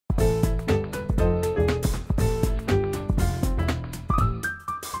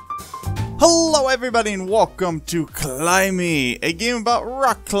Hello everybody and welcome to Climbey, a game about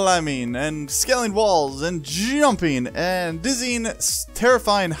rock climbing and scaling walls and jumping and dizzying,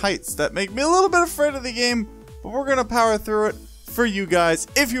 terrifying heights that make me a little bit afraid of the game, but we're gonna power through it for you guys.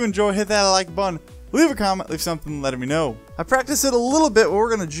 If you enjoy, hit that like button, leave a comment, leave something letting me know. I practiced it a little bit, but we're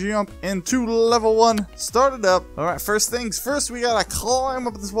gonna jump into level 1, start it up. Alright, first things first, we gotta climb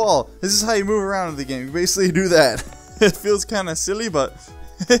up this wall. This is how you move around in the game, you basically do that. It feels kinda silly, but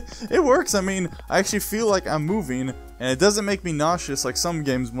it works. I mean, I actually feel like I'm moving, and it doesn't make me nauseous like some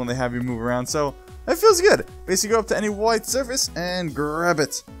games when they have you move around, so it feels good. Basically, go up to any white surface and grab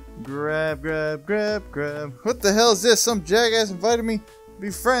it. Grab. What the hell is this? Some jackass invited me to be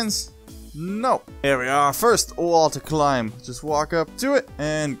friends? No. Here we are. First wall to climb. Just walk up to it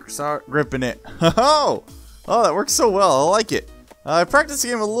and start gripping it. Oh, that works so well. I like it. I practiced the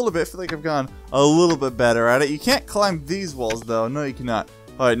game a little bit. I feel like I've gone a little bit better at it. You can't climb these walls, though. No, you cannot.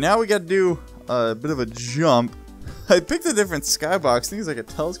 Alright, now we gotta do a bit of a jump. I picked a different skybox. I think it's like a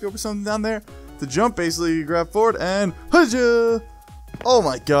telescope or something down there. To jump, basically, you grab forward and hujja! Oh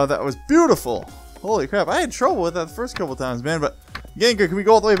my god, that was beautiful. Holy crap, I had trouble with that the first couple times, man, but getting good. Can we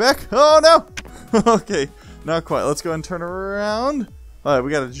go all the way back? Oh no! Okay, not quite. Let's go ahead and turn around. Alright,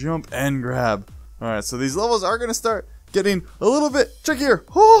 we gotta jump and grab. Alright, so these levels are gonna start getting a little bit trickier.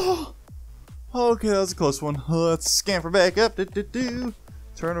 Oh! Okay, that was a close one. Let's scamper back up.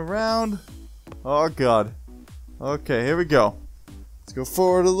 Turn around. Oh god. Okay, here we go. Let's go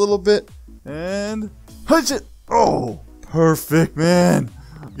forward a little bit and punch it. Oh, perfect, man.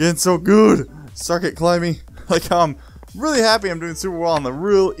 I'm getting so good. Suck it, Climbey. Like, I'm really happy I'm doing super well on the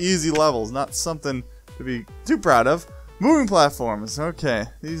real easy levels. Not something to be too proud of. Moving platforms. Okay,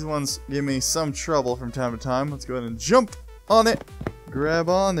 these ones give me some trouble from time to time. Let's go ahead and jump on it. Grab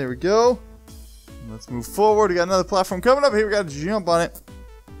on. There we go. Let's move forward. We got another platform coming up. Here we gotta jump on it.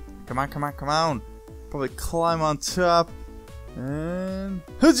 Come on. Probably climb on top. And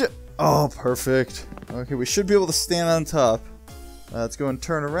oh, perfect. Okay, we should be able to stand on top. Let's go and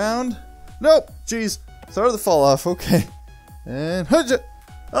turn around. Nope. Jeez. Started to fall off. Okay. And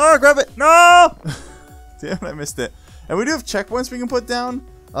oh, grab it. No! Damn it, I missed it. And we do have checkpoints we can put down.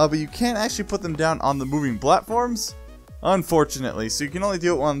 But you can't actually put them down on the moving platforms. Unfortunately. So you can only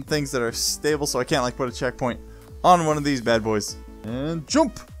do it on things that are stable. So I can't like put a checkpoint on one of these bad boys. And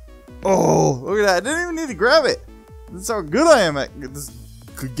jump. Oh, look at that. I didn't even need to grab it. That's how good I am at this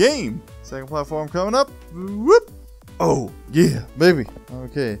game. Second platform coming up. Whoop. Oh, yeah, baby.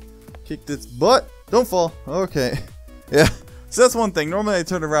 Okay. Kick its butt. Don't fall. Okay. Yeah. So that's one thing. Normally I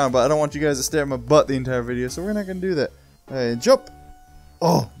turn around, but I don't want you guys to stare at my butt the entire video, so we're not going to do that. Alright, jump.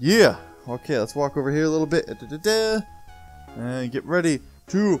 Oh, yeah. Okay, let's walk over here a little bit. And get ready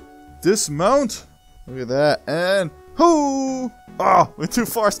to dismount. Look at that. And hoo! Oh, went too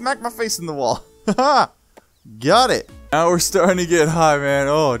far. Smacked my face in the wall. Haha! Got it. Now we're starting to get high, man.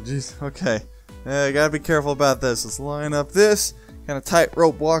 Oh, jeez. Okay. Gotta be careful about this. Let's line up this. Kind of tight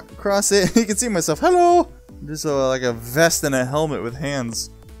rope walk across it. You can see myself. Hello! Just like a vest and a helmet with hands.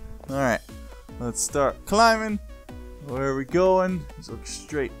 Alright. Let's start climbing. Where are we going? Let's look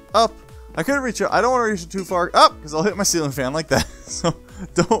straight up. I could reach up. I don't want to reach too far up because I'll hit my ceiling fan like that. So,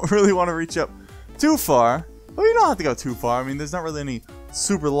 don't really want to reach up too far. Well, you don't have to go too far. I mean, there's not really any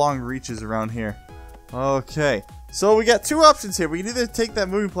super long reaches around here. Okay. So, we got two options here. We can either take that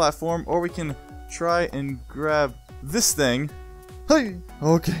moving platform or we can try and grab this thing. Hey!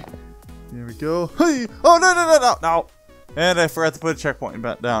 Okay. Here we go. Hey! Oh, no! And I forgot to put a checkpoint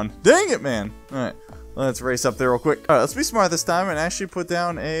back down. Dang it, man! Alright. Let's race up there real quick. Alright, let's be smart this time and actually put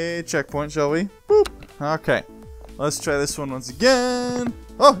down a checkpoint, shall we? Boop! Okay. Let's try this one once again.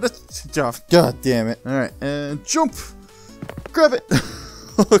 Oh, that's off. God damn it. Alright, and jump! Grab it!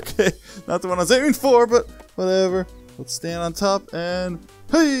 Okay. Not the one I was aiming for, but whatever. Let's stand on top and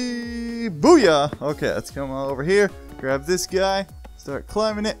hey! Booyah! Okay, let's come on over here. Grab this guy. Start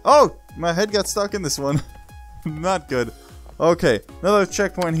climbing it. Oh! My head got stuck in this one. Not good. Okay, another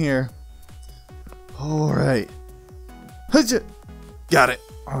checkpoint here. Alright. Got it.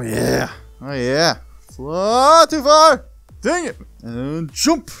 Oh yeah. Oh yeah. Fly too far. Dang it. And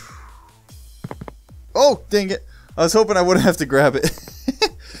jump. Oh, dang it. I was hoping I wouldn't have to grab it.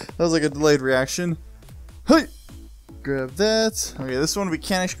 That was like a delayed reaction. Hey. Grab that. Okay, this one we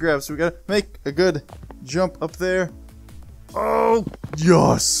can't actually grab, so we gotta make a good jump up there. Oh,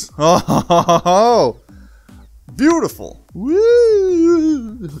 yes. Oh, beautiful.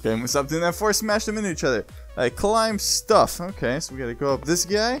 Woo. Okay, I'm gonna stop doing that before I smash them into each other. I climb stuff. Okay, so we gotta go up this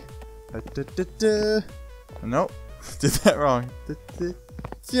guy. Nope. Did that wrong.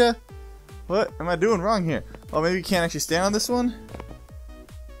 Yeah. What am I doing wrong here? Oh, maybe you can't actually stand on this one?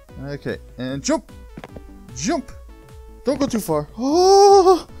 Okay, and jump! Jump! Don't go too far.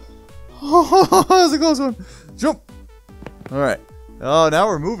 Oh! Oh, that's a close one. Jump! Alright. Oh, now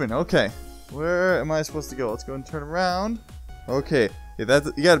we're moving. Okay. Where am I supposed to go? Let's go and turn around. Okay. Yeah,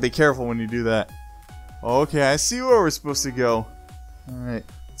 you gotta be careful when you do that. Okay, I see where we're supposed to go. Alright.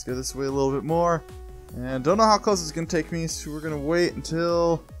 Let's go this way a little bit more. And don't know how close it's gonna take me, so we're gonna wait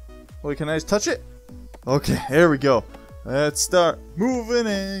until... Wait, can I just touch it? Okay, there we go. Let's start moving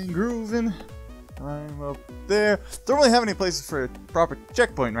and grooving. I'm up there. Don't really have any places for a proper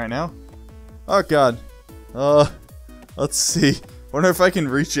checkpoint right now. Oh god. Let's see. Wonder if I can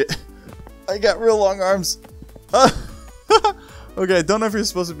reach it. I got real long arms. Okay, I don't know if you're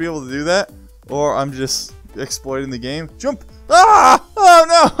supposed to be able to do that, or I'm just exploiting the game. Jump! Ah! Oh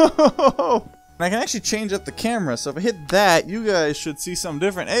no! And I can actually change up the camera, so if I hit that, you guys should see something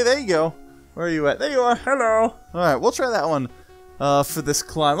different. Hey, there you go. Where are you at? There you are. Hello. Alright, we'll try that one for this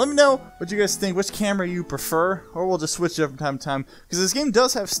climb. Let me know what you guys think, which camera you prefer, or we'll just switch it up from time to time. Because this game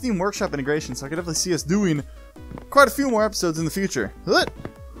does have Steam Workshop integration, so I could definitely see us doing quite a few more episodes in the future.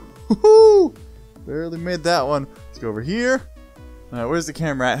 Woohoo! Barely made that one. Let's go over here. Alright, where's the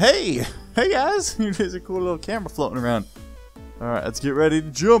camera at? Hey! Hey guys! There's a cool little camera floating around. Alright, let's get ready to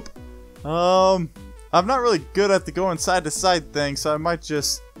jump. I'm not really good at the going side to side thing, so I might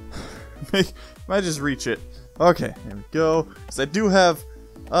just might just reach it. Okay, here we go. Because I do have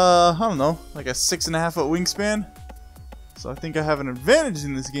I don't know, like a 6.5 foot wingspan. So I think I have an advantage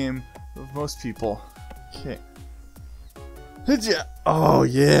in this game of most people. Okay. Oh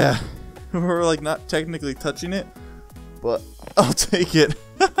yeah. We're like not technically touching it, but I'll take it.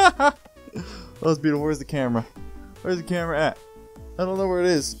 That was beautiful. Where's the camera? Where's the camera at? I don't know where it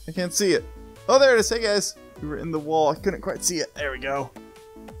is. I can't see it. Oh, there it is. Hey guys. We were in the wall. I couldn't quite see it. There we go.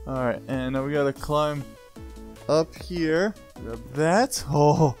 Alright, and now we gotta climb up here. Grab that.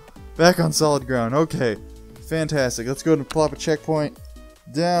 Oh, back on solid ground. Okay. Fantastic. Let's go and plop a checkpoint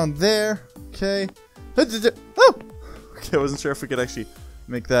down there. Okay. Oh! Okay, I wasn't sure if we could actually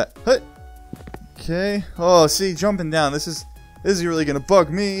make that. Okay. Oh, see, jumping down. This is really gonna bug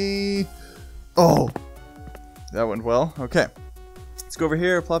me. Oh. That went well. Okay. Let's go over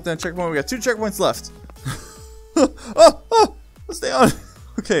here, plop down checkpoint. We got 2 checkpoints left. Oh! Let's stay on.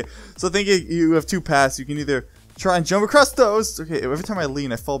 Okay, so I think you have 2 paths. You can either try and jump across those. Okay, every time I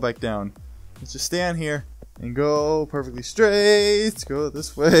lean, I fall back down. Let's just stay on here and go perfectly straight. Go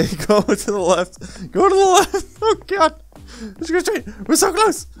this way. Go to the left. Go to the left. Oh, God. Let's go straight. We're so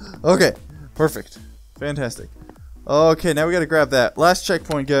close. Okay, perfect. Fantastic. Okay, now we got to grab that. Last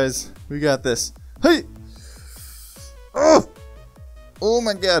checkpoint, guys. We got this. Hey! Oh! Oh,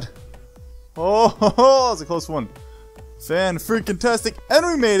 my God. Oh, that's a close one. Fan-freaking-tastic, and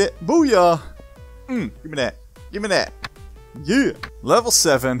we made it! Booyah! Give me that. Give me that. Yeah! Level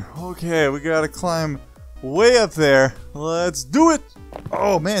 7. Okay, we gotta climb way up there. Let's do it!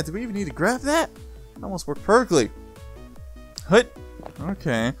 Oh man, did we even need to grab that? Almost worked perfectly.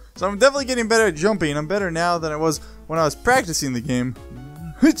 Okay, so I'm definitely getting better at jumping. I'm better now than I was when I was practicing the game.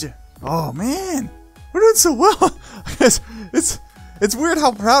 Oh man! We're doing so well! It's weird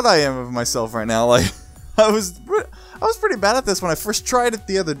how proud I am of myself right now. Like, I was pretty bad at this when I first tried it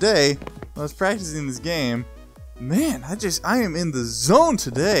the other day. I was practicing this game. Man, I am in the zone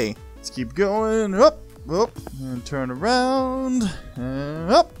today. Let's keep going. Up, and turn around.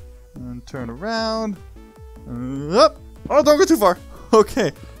 And up, and turn around. Up. Oh, don't go too far.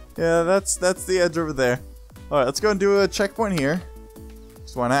 Okay. Yeah, that's the edge over there. Alright, let's go and do a checkpoint here.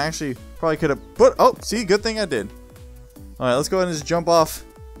 This one I actually probably could have put. Oh, see, good thing I did. Alright, let's go ahead and just jump off.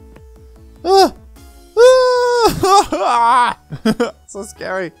 Ah! So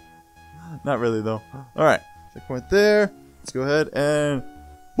scary. Not really though. Alright, checkpoint there. Let's go ahead and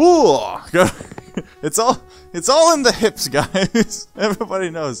it's all in the hips, guys. Everybody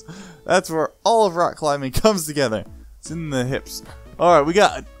knows that's where all of rock climbing comes together. It's in the hips. Alright, we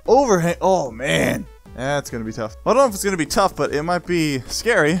got an overhang. Oh man, that's gonna be tough. I don't know if it's gonna be tough, but it might be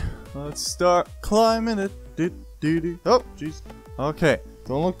scary. Let's start climbing it. Oh jeez. Okay,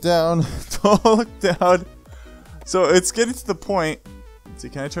 don't look down. Don't look down. So it's getting to the point. Let's see,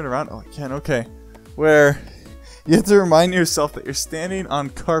 can I turn around? Oh, I can. Okay, where you have to remind yourself that you're standing on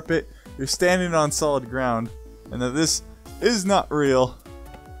carpet, you're standing on solid ground, and that this is not real.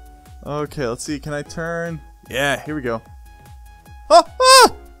 Okay, let's see. Can I turn? Yeah, here we go.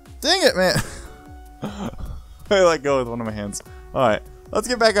 Oh, dang it, man. I let go with one of my hands. Alright, let's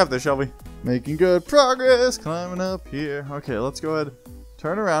get back up there, shall we? Making good progress, climbing up here. Okay, let's go ahead,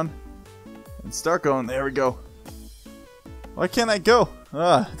 turn around, and start going. There we go. Why can't I go?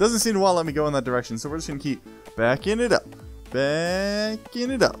 It doesn't seem to want to let me go in that direction, so we're just going to keep backing it up.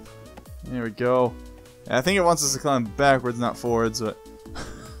 backing it up. There we go. I think it wants us to climb backwards, not forwards, but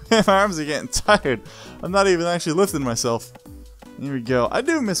my arms are getting tired. I'm not even actually lifting myself. Here we go. I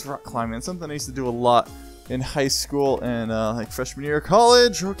do miss rock climbing. It's something I used to do a lot in high school and like freshman year of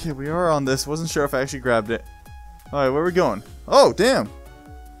college. Okay, we are on this. Wasn't sure if I actually grabbed it. Alright, where are we going? Oh, damn.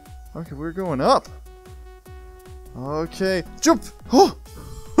 Okay, we're going up. Okay, jump! Oh!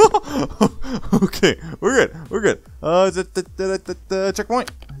 Okay, we're good. We're good.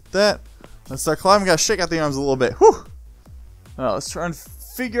 Checkpoint. Like that. Let's start climbing. Gotta shake out the arms a little bit. Whew! Let's try and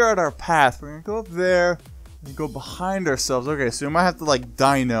figure out our path. We're gonna go up there and go behind ourselves. Okay, so we might have to like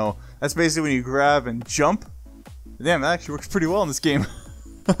dino. That's basically when you grab and jump. Damn, that actually works pretty well in this game.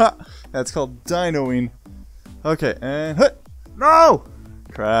 That's called dinoing. Okay, and hit. No!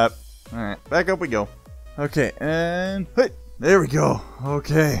 Crap. Alright, back up we go. Okay, and hit. There we go.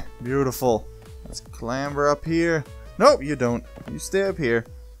 Okay, beautiful. Let's clamber up here. Nope, you don't. You stay up here.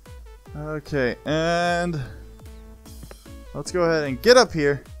 Okay, and let's go ahead and get up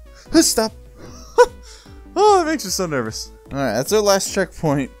here. Stop. Oh, that makes me so nervous. Alright, that's our last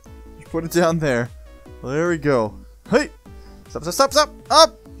checkpoint. Just put it down there. Well, there we go. Hey! Stop, stop, stop, stop!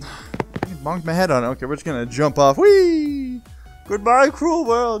 Up! I bonked my head on it. Okay, we're just gonna jump off. Whee! Goodbye, cruel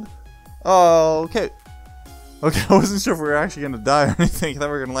world. Oh, okay. Okay, I wasn't sure if we were actually gonna die or anything. I thought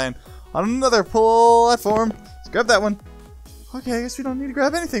we were gonna land on another platform. Let's grab that one. Okay, I guess we don't need to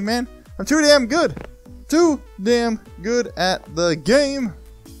grab anything, man. I'm too damn good. Too damn good at the game.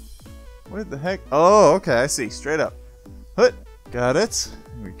 What the heck? Oh, okay, I see. Straight up. Hut. Got it.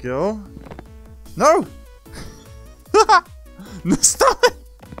 Here we go. No! No, stop it!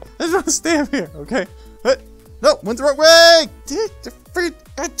 I just want to stay up here, okay? Hut. No, went the wrong way!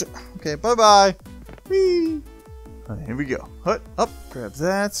 Okay, bye-bye. Whee! Here we go. Hut. Up. Grab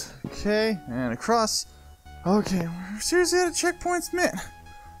that. Okay, and across. Okay, we're seriously out of checkpoints, man.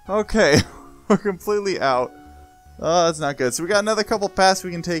 Okay, we're completely out. Oh, that's not good. So we got another couple paths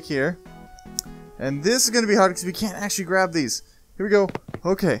we can take here. And this is going to be hard because we can't actually grab these. Here we go.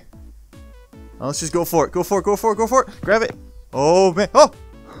 Okay. Let's just go for it. Go for it. Go for it. Go for it. Grab it. Oh, man. Oh!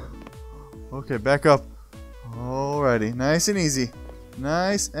 Okay, back up. Alrighty. Nice and easy.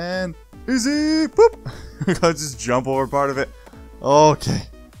 Nice and easy. Boop. We gotta just jump over part of it. Okay.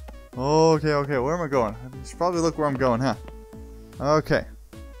 Okay, okay. Where am I going? I should probably look where I'm going, huh? Okay.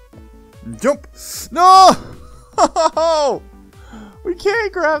 Jump. No! We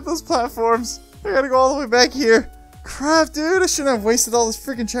can't grab those platforms. I gotta go all the way back here. Crap, dude. I shouldn't have wasted all those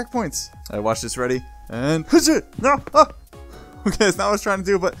freaking checkpoints. Alright, watch this. Ready? And... No! Oh. Okay, that's not what I was trying to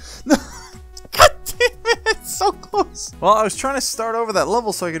do, but... No! God damn it! It's so close! Well, I was trying to start over that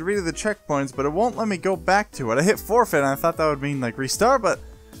level so I could redo the checkpoints, but it won't let me go back to it. I hit forfeit, and I thought that would mean, like, restart, but...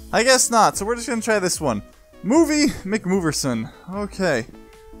 I guess not. So we're just gonna try this one. Movie McMoverson. Okay.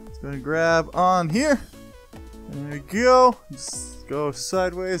 Let's go and grab on here. There we go. Just go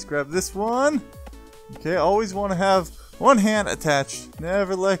sideways. Grab this one. Okay, always want to have one hand attached.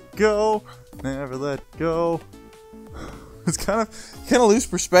 Never let go. Never let go. It's kind of lose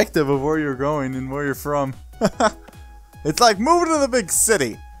perspective of where you're going and where you're from. It's like moving to the big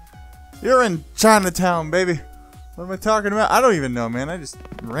city. You're in Chinatown, baby. What am I talking about? I don't even know, man. I just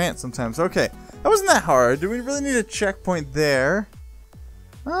rant sometimes. Okay, that wasn't that hard. Do we really need a checkpoint there?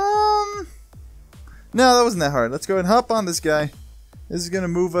 No, that wasn't that hard. Let's go ahead and hop on this guy. This is gonna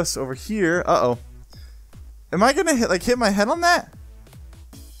move us over here. Uh-oh. Am I gonna hit my head on that?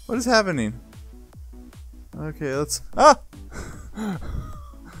 What is happening? Okay, let's... Ah!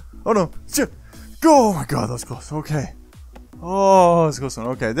 Oh no! Go! Oh my god, that was close. Okay. Oh, that's a close one.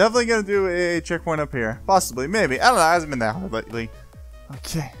 Okay, definitely gonna do a checkpoint up here. Possibly, maybe. I don't know, it hasn't been that hard lately.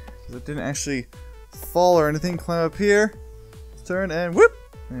 Okay. Because it didn't actually fall or anything. Climb up here. Turn and whoop!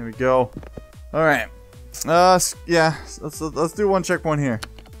 There we go. Alright. Yeah, let's do one checkpoint here.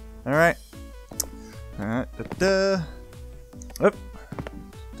 Alright. Alright. Up.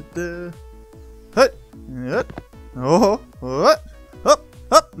 Hut. Oh, what?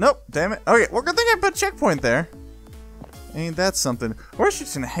 Up. Nope. Damn it. Okay, well, good thing I put checkpoint there. Ain't that something? We're actually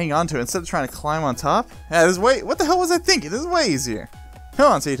just gonna hang on to it instead of trying to climb on top. Yeah, this is way. What the hell was I thinking? This is way easier.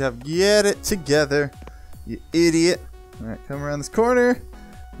 Come on, C-Top. Get it together, you idiot. Alright, come around this corner.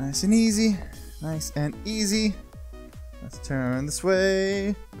 Nice and easy. Nice and easy. Let's turn this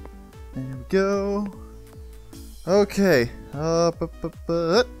way. There we go. Okay. Up.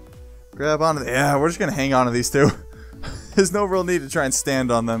 Grab onto the... Yeah, we're just gonna hang on to these two. There's no real need to try and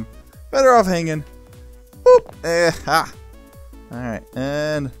stand on them. Better off hanging. Boop. Ha. Alright,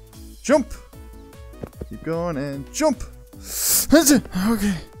 and jump. Keep going and jump.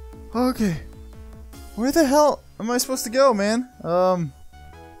 Okay. Okay. Where the hell? am I supposed to go, man?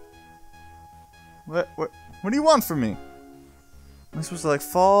 What do you want from me? Am I supposed to, like,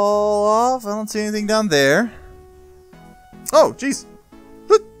 fall off? I don't see anything down there. Oh, jeez.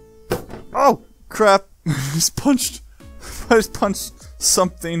 Oh, crap. I just punched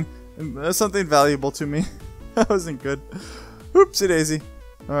something. Something valuable to me. That wasn't good. Oopsie daisy.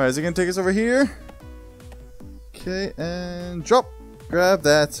 Alright, is it gonna take us over here? Okay, and drop. Grab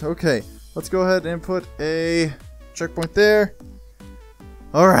that. Okay, let's go ahead and put a checkpoint there.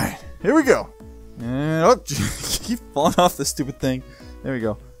 Alright, here we go. And oh, keep falling off this stupid thing. There we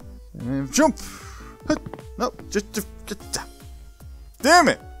go. And jump. No, just damn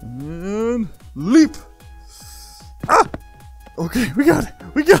it. And leap. Ah! Okay, we got it.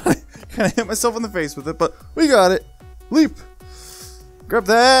 We got it. Kind of hit myself in the face with it, but we got it. Leap. Grab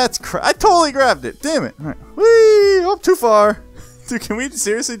that. I totally grabbed it. Damn it. All right. Whee! Oh, too far. Dude, can we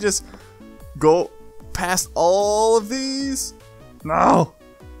seriously just go past all of these? No.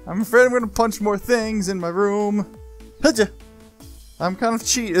 I'm afraid I'm going to punch more things in my room. I'm kind of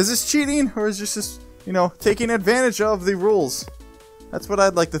cheat. Is this cheating, or is this just, you know, taking advantage of the rules? That's what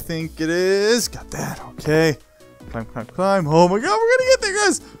I'd like to think it is. Got that. Okay. Climb, climb, climb. Oh my god, we're gonna get there,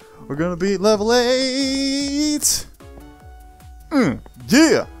 guys. We're gonna beat level 8.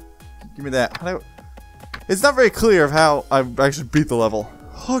 Yeah. Give me that. It's not very clear of how I actually beat the level.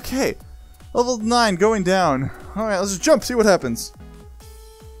 Okay. Level 9 going down. Alright, let's just jump, see what happens.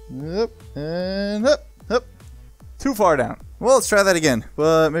 Up and up, up. Too far down. Well, let's try that again,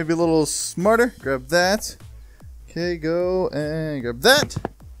 but maybe a little smarter. Grab that. Okay, go and grab that.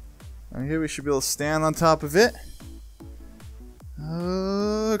 Right here, we should be able to stand on top of it.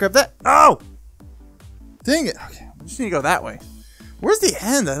 Grab that. Oh! Dang it. Okay, we just need to go that way. Where's the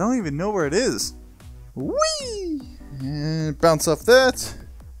end? I don't even know where it is. Whee! And bounce off that.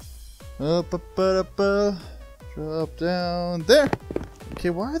 Up, up, up, up. Drop down there. Okay,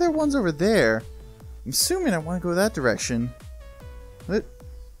 why are there ones over there? I'm assuming I want to go that direction. What?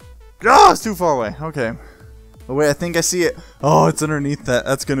 Oh, it's too far away. Okay. Oh wait, I think I see it. Oh, it's underneath that.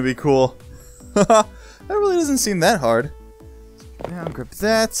 That's gonna be cool. That really doesn't seem that hard. Now grab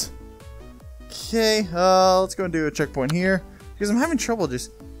that. Okay, let's go and do a checkpoint here. Because I'm having trouble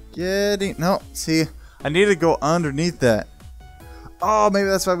just getting... No, see, I need to go underneath that. Oh, maybe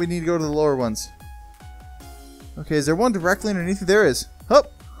that's why we need to go to the lower ones. Okay, is there one directly underneath? There is. Oh,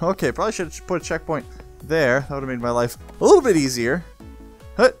 okay, probably should have put a checkpoint there. That would have made my life a little bit easier.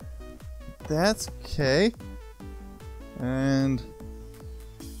 Hut. That's okay. And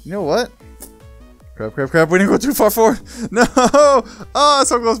you know what? Crap, crap, crap. We didn't go too far forward. No! Oh,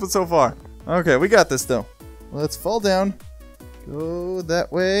 so close, but so far. Okay, we got this, though. Let's fall down. Go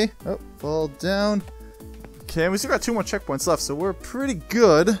that way. Oh, fall down. Okay, we still got 2 more checkpoints left, so we're pretty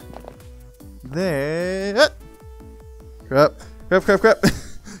good. There. Crap. Crap, crap, crap.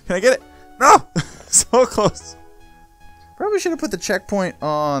 Can I get it? No! So close. Probably should have put the checkpoint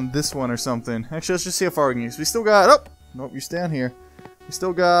on this one or something. Actually, let's just see how far we can use. We still got... Oh! Nope, you stand here. We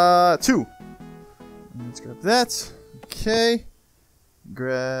still got 2. Let's grab that. Okay.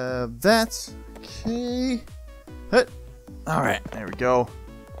 Grab that. Okay. Hit. Alright, there we go.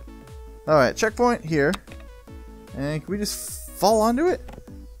 Alright, checkpoint here. And can we just fall onto it?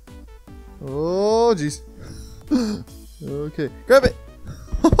 Oh, jeez. Okay, grab it.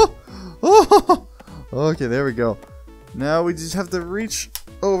 Okay, there we go. Now we just have to reach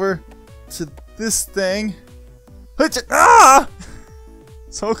over to this thing. Ah!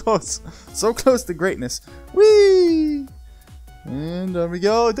 So close. So close to greatness. Whee! And there we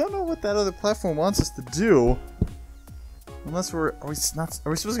go. Don't know what that other platform wants us to do. Unless we're... Are we supposed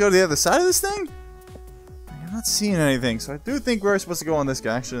to go to the other side of this thing? I'm not seeing anything, so I do think we're supposed to go on this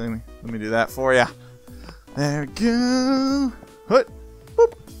guy. Actually, let me do that for you. There we go. Hut.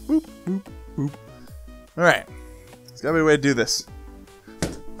 Boop, boop, boop, boop. Alright. There's gotta be a way to do this.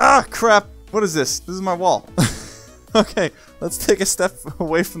 Ah, crap. What is this? This is my wall. Okay, let's take a step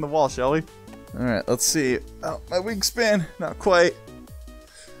away from the wall, shall we? Alright, let's see. Oh, my wingspan. Not quite.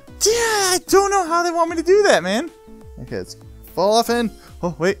 Yeah, I don't know how they want me to do that, man. Okay, let's fall off in.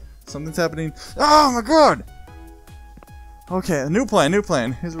 Oh, wait. Something's happening. Oh, my God. Okay, a new plan, new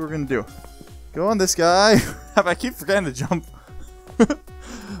plan. Here's what we're going to do. Go on this guy. I keep forgetting to jump.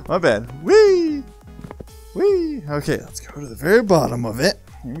 My bad. Whee! Whee! Okay, let's go to the very bottom of it.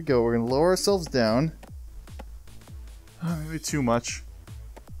 Here we go. We're going to lower ourselves down. Oh, maybe too much.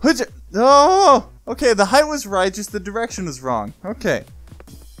 Oh! Okay, the height was right, just the direction was wrong. Okay.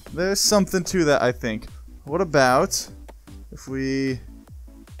 There's something to that, I think. What about if we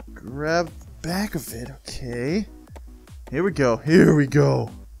grab the back of it? Okay. Here we go. Here we go.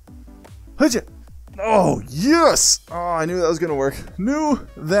 Oh, yes! Oh, I knew that was gonna work. Knew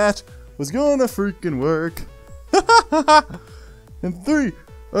that was gonna freaking work. In 3,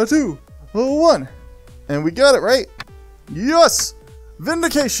 2, 1. And we got it, right? Yes!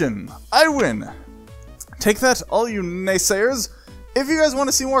 Vindication! I win! Take that, all you naysayers. If you guys want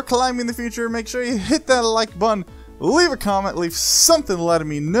to see more climbing in the future, make sure you hit that like button, leave a comment, leave something letting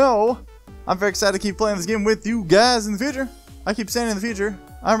me know. I'm very excited to keep playing this game with you guys in the future. I keep saying in the future.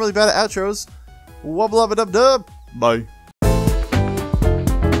 I'm really bad at outros. Wubba-lubba-dub-dub. Bye.